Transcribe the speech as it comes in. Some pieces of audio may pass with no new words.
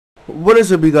What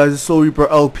is up, you guys? It's Soul Reaper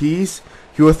LPs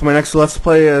here with my next Let's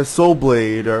Play, Soul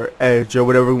Blade or Edge or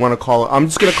whatever we want to call it. I'm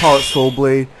just gonna call it Soul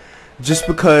Blade just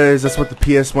because that's what the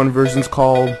PS1 version's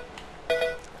called.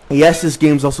 Yes, this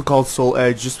game's also called Soul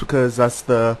Edge just because that's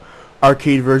the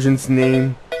arcade version's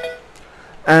name.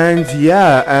 And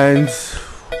yeah,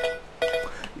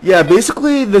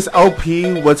 basically this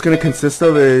LP, what's gonna consist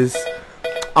of is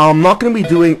I'm not gonna be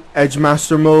doing Edge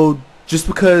Master mode just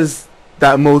because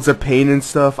that mode's a pain and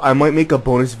stuff. I might make a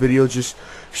bonus video just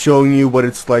showing you what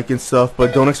it's like and stuff,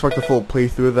 but don't expect a full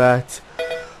playthrough of that.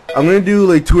 I'm gonna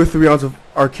do like 2 or 3 rounds of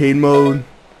arcade mode.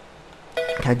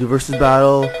 Can I do versus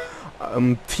battle?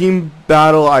 Team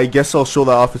battle, I guess I'll show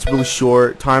that off. It's really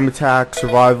short. Time attack,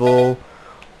 survival,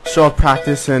 show off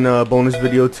practice and a bonus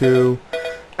video too.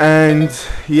 And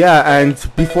yeah, and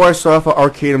before I start off at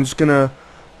arcade, I'm just gonna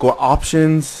go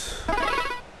options.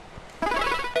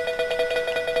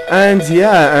 And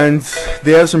yeah, and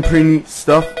they have some pretty neat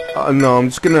stuff. No, I'm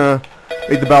just gonna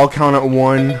make the battle count at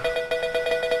 1.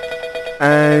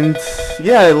 And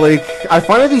yeah, like I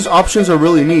find that these options are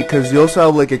really neat because you also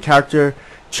have like a character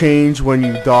change when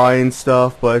you die and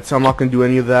stuff, but I'm not gonna do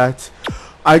any of that.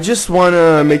 I just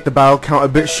wanna make the battle count a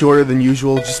bit shorter than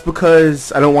usual just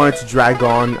because I don't want it to drag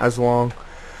on as long.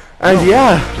 And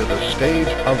yeah, to the stage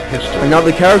of history. And now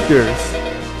the characters.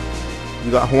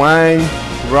 You got Huang,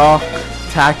 Rock,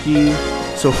 Taki,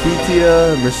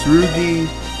 Sophitia, Misrugi,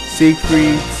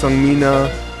 Siegfried, Sungmina,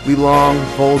 Lilong,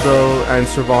 Voldo, and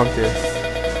Cervantes.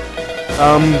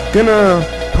 I'm gonna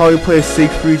probably play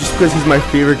Siegfried just because he's my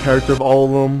favorite character of all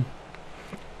of them.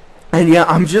 And yeah,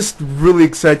 I'm just really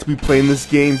excited to be playing this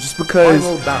game just because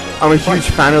I'm a huge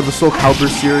fan of the Soul Calibur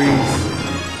series.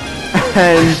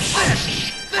 And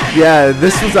yeah,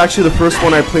 this was actually the first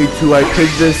one I played too. I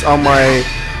played this on my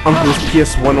uncle's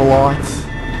PS1 a lot.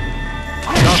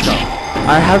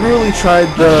 I haven't really tried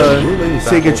the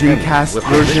Sega Dreamcast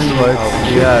version, but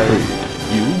yeah.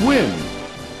 You win.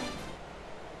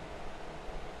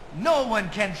 No one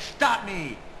can stop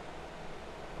me.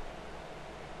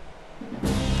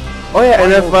 Oh yeah,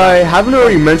 and if I haven't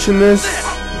already mentioned this,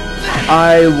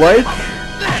 I like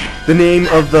the name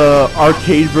of the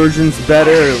arcade versions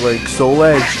better, like Soul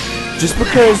Edge, just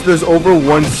because there's over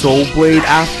one Soul Blade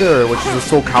after, which is a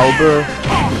Soul Calibur.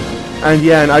 And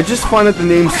yeah, and I just find that the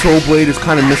name Soul Blade is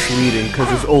kind of misleading because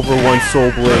there's over one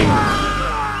Soul Blade.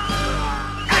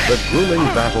 The grueling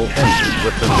battle ended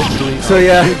with the victory so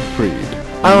yeah, Siegfried.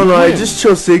 I don't know, I just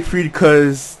chose Siegfried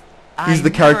because he's the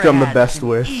character I'm the best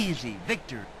with. Easy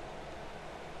victory.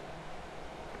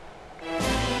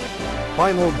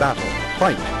 Final battle,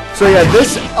 fight. So yeah,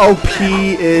 this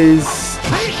LP is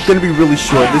gonna be really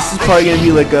short. This is probably gonna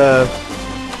be like a,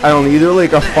 I don't know, either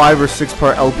like a 5 or 6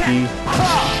 part LP.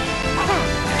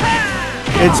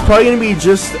 It's probably gonna be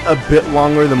just a bit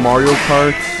longer than Mario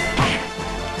Kart,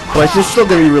 but it's still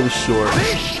gonna be really short.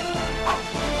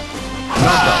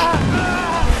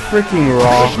 Freaking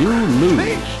Rock. If you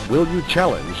lose, will you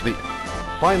challenge the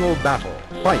final battle,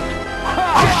 fight?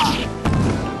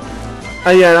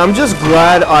 Yeah, I'm just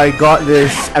glad I got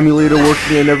this emulator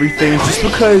working and everything, just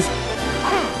because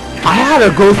I had to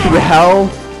go through hell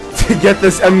to get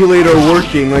this emulator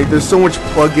working. Like, there's so much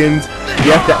plugins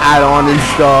you have to add on and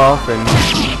stuff, and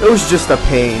it was just a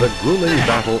pain. The grueling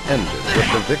battle ended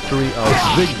with the victory of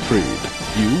Siegfried.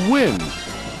 You win.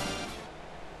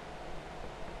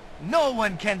 No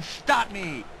one can stop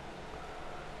me.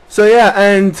 So yeah,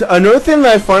 and another thing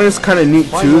that I find is kind of neat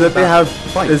too that they have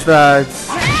is that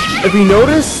if you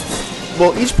notice,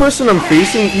 well, each person I'm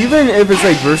facing, even if it's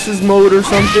like versus mode or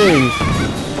something,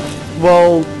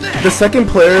 well, the second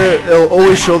player, it'll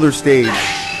always show their stage.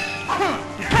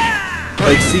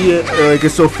 Like, see it, like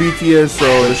it's Sophitia, so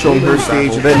it'll show her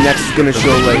stage, and then next is gonna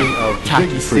show like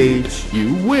Taki's stage.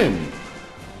 You win.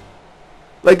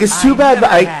 Like, it's too bad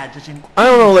that I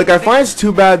don't know, like I find it's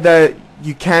too bad that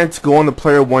you can't go on the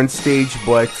player 1 stage,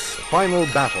 but Final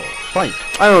battle, fight.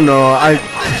 I don't know,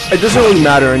 it doesn't really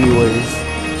matter anyways.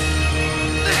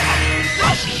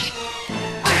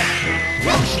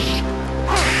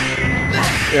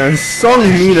 Yeah,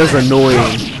 Sungmina's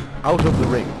annoying. Out of the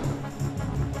ring.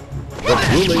 The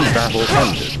grueling battle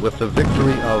ended with the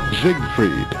victory of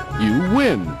Siegfried. You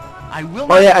win. I will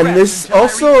Oh yeah, and not this rest until I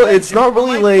also, revenge it's not him for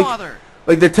really my like father.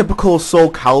 the typical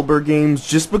Soul Calibur games,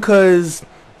 just because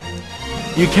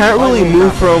you can't really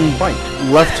move from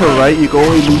left to right. You can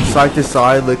only move side to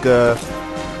side like a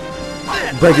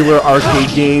regular arcade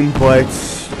game, but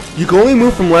you can only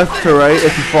move from left to right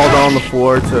if you fall down on the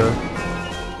floor to,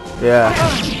 yeah.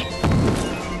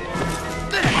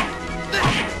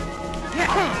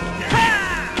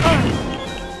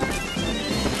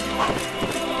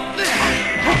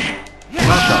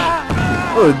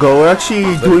 There we go. We're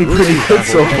actually doing pretty good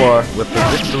so far. With the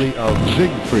victory of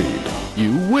Siegfried,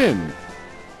 you win.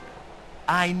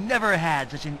 I never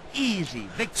had such an easy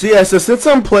victory. So yeah, so since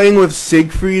I'm playing with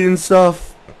Siegfried and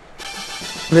stuff,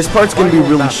 this part's gonna be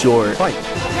really short. Fight.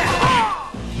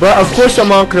 But of course I'm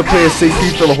not gonna play as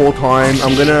Siegfried for the whole time.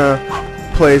 I'm gonna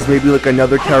play as maybe like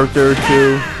another character or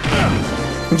two,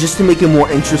 just to make it more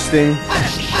interesting.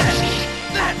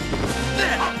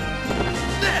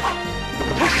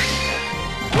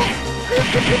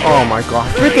 Oh my god,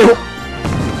 freaking...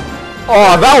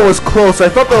 Oh, that was close. I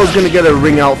thought that was gonna get a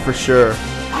ring out for sure.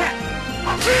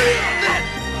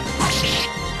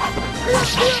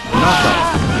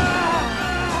 Knockout.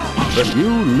 But you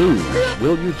lose.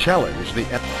 Will you challenge the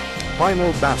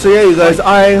final battle? So yeah, you guys,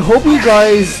 I hope you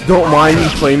guys don't mind me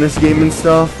playing this game and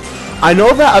stuff. I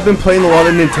know that I've been playing a lot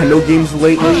of Nintendo games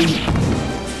lately.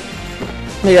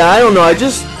 Yeah, I don't know, I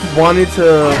just wanted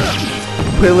to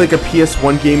play like a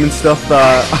PS1 game and stuff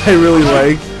that I really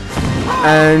like.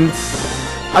 And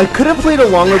I could have played a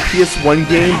longer PS1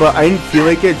 game, but I didn't feel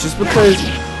like it just because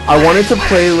I wanted to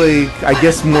play like, I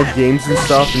guess, more games and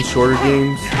stuff and shorter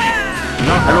games.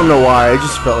 I don't know why, I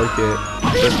just felt like it.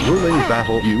 The grueling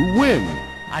battle, you win.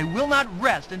 I will not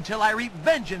rest until I reap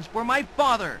vengeance for my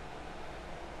father.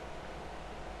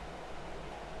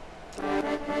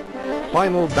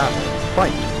 Final battle,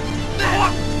 fight.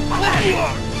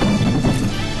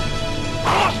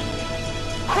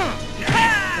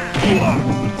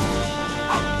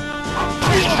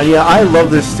 And yeah, I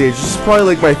love this stage. This is probably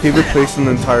like my favorite place in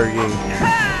the entire game.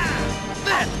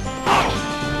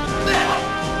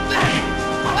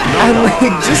 And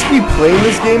like, just be playing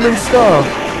this game and stuff,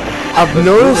 I've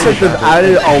noticed that they've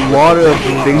added a lot of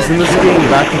things in this game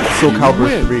back into Soul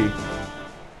Calibur 3.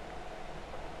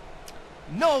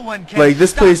 No one can Like,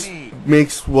 this stop place me.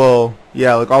 makes, well,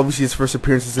 yeah, like obviously its first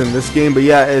appearance is in this game, but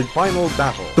yeah, Final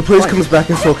battle. the place comes back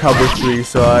in Soul Calibur 3,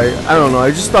 so I don't know, I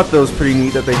just thought that was pretty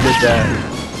neat that they did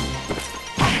that.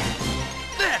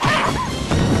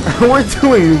 We're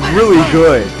doing really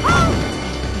good.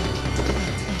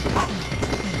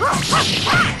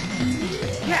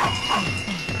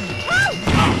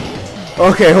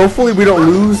 Okay, hopefully we don't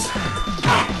lose.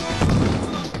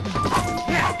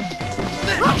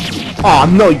 Aw,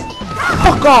 no, you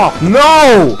fuck off!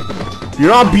 No! You're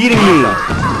not beating me!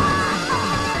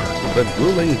 The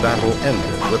grueling battle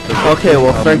ended with the Okay,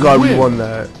 well, victory thank of God we win. won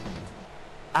that.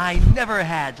 I never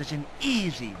had such an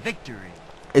easy victory.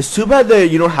 It's too bad that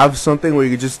you don't have something where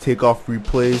you could just take off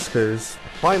replays, because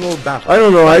Final battle. I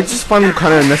don't know, I just find them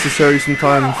kind of unnecessary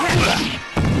sometimes.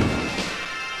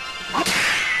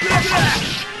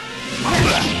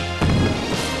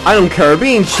 I don't care,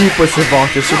 being cheap with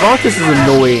Cervantes. Cervantes is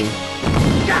annoying.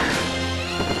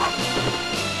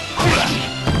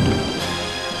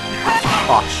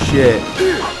 Oh shit.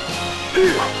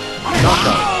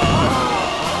 Knockout.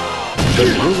 The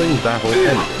grueling battle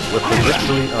ended with the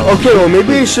victory of Okay, well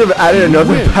maybe I should have added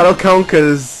another Win. battle count,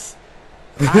 because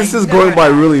this is going by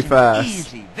really fast.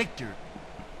 Easy victory.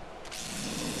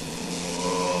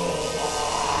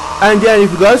 And yeah,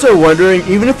 if you guys are wondering,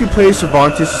 even if you play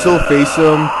Cervantes, you still face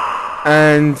him.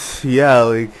 And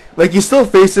yeah, like you still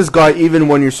face this guy even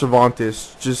when you're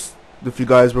Cervantes. Just if you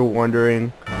guys were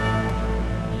wondering.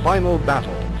 Final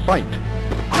battle, fight.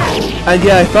 And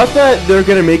yeah, I thought that they're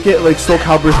gonna make it like Soul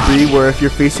Calibur 3, where if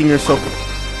you're facing yourself,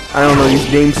 I don't know,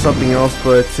 he's named something else,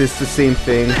 but it's the same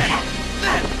thing.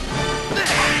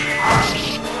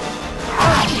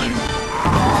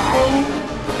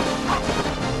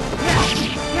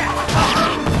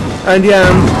 And yeah,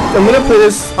 I'm gonna play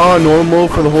this on normal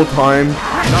for the whole time,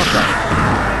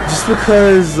 just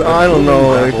because I don't know,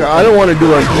 like I don't want to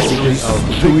do it on easy. It's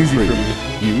too easy for me.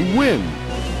 You win.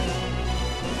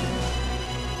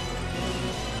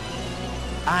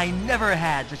 I never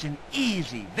had such an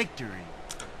easy victory.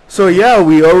 So yeah,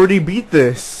 we already beat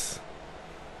this,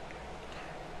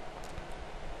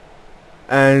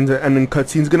 and then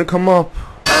cutscene's gonna come up.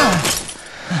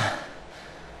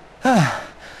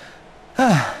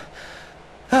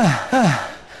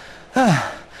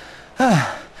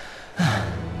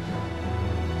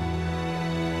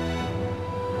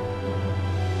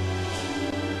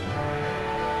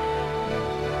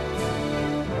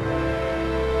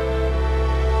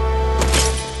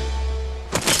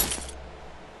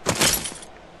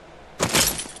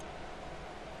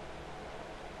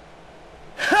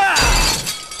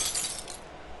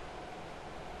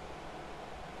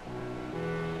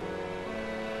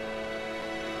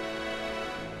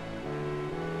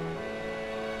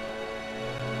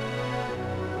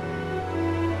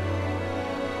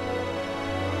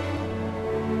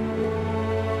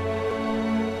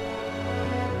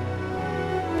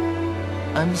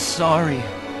 I'm sorry,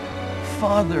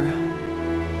 Father.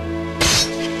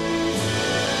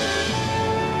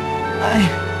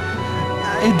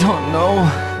 I don't know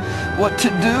what to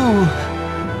do.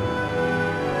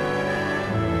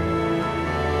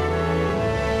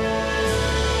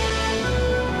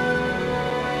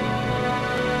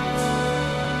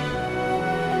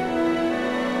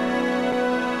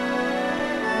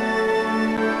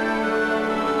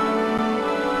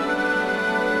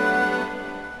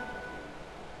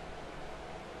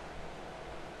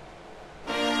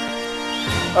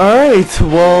 Alright,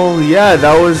 well, yeah,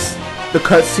 that was the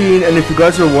cutscene, and if you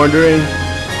guys are wondering,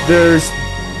 there's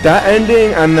that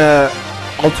ending and the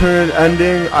alternate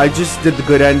ending. I just did the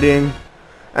good ending,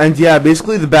 and yeah,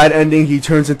 basically the bad ending, he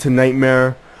turns into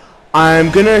Nightmare.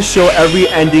 I'm gonna show every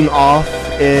ending off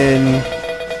in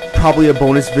probably a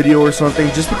bonus video or something,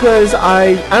 just because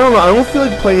I don't know, I don't feel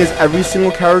like playing as every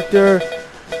single character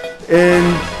in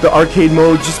the arcade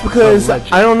mode, just because,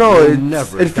 I don't know,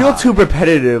 it feels too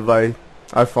repetitive,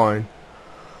 I find.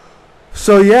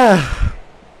 So yeah,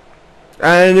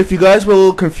 and if you guys were a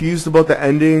little confused about the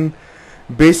ending,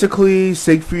 basically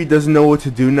Siegfried doesn't know what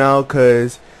to do now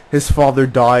because his father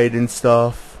died and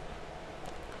stuff.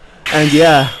 And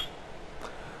yeah,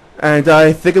 and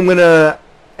I think I'm gonna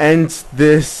end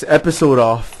this episode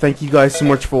off. Thank you guys so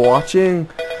much for watching,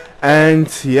 and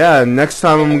yeah, next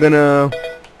time I'm gonna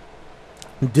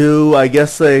do, I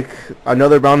guess, like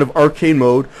another round of arcade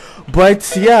mode.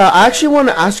 But yeah, I actually want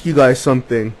to ask you guys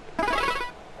something.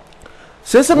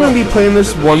 Since I'm going to be playing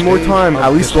this one more time,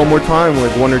 at least one more time,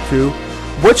 like one or two,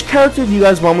 which character do you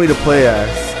guys want me to play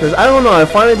as? Because I don't know, I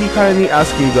find it be kind of neat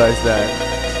asking you guys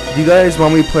that. Do you guys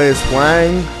want me to play as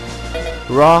Hwang,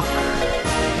 Rock,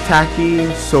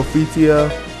 Taki, Sophia,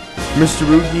 Mr.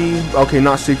 Rugi, okay,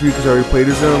 not Siegfried because I already played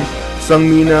as him,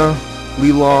 Sungmina,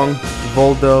 Lilong,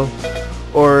 Voldo,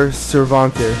 or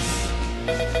Cervantes?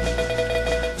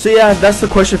 So yeah, that's the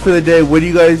question for the day. What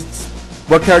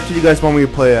character do you guys want me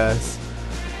to play as?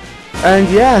 And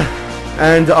yeah,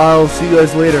 and I'll see you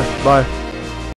guys later. Bye.